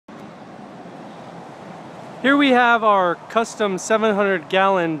Here we have our custom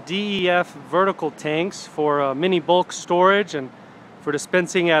 700-gallon DEF vertical tanks for mini bulk storage and for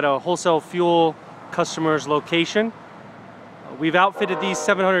dispensing at a wholesale fuel customer's location. We've outfitted these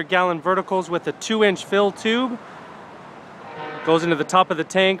 700-gallon verticals with a 2-inch fill tube. Goes into the top of the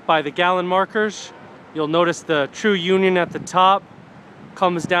tank by the gallon markers. You'll notice the true union at the top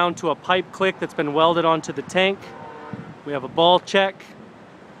comes down to a pipe click that's been welded onto the tank. We have a ball check,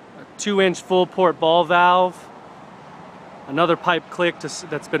 a 2-inch full port ball valve, another pipe click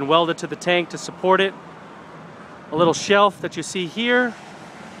that's been welded to the tank to support it, a little shelf that you see here,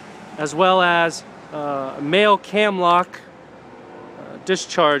 as well as a male cam lock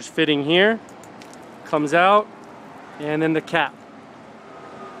discharge fitting here, comes out, and then the cap.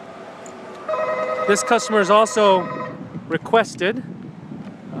 This customer has also requested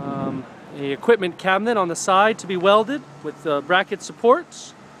a equipment cabinet on the side to be welded with bracket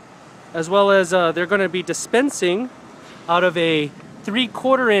supports, as well as they're going to be dispensing out of a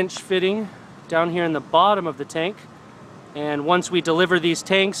 3/4 inch fitting down here in the bottom of the tank. And once we deliver these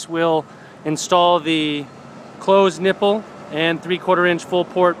tanks, we'll install the closed nipple and 3/4 inch full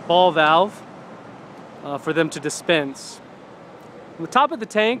port ball valve for them to dispense. On the top of the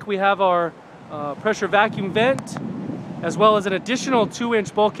tank we have our pressure vacuum vent, as well as an additional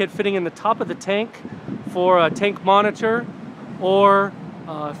 2-inch bulkhead fitting in the top of the tank for a tank monitor, or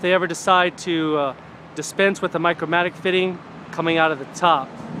if they ever decide to dispense with a micromatic fitting coming out of the top.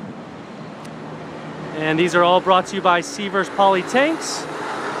 And these are all brought to you by Sievers Poly Tanks.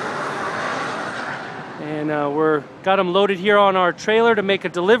 And got them loaded here on our trailer to make a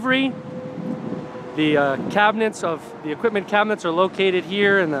delivery. The the equipment cabinets are located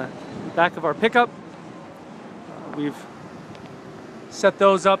here in the back of our pickup. We've set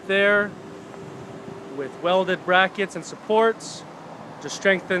those up there with welded brackets and supports to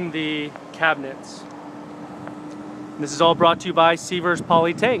strengthen the cabinets. This is all brought to you by Sievers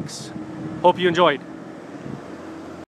Poly Tanks. Hope you enjoyed.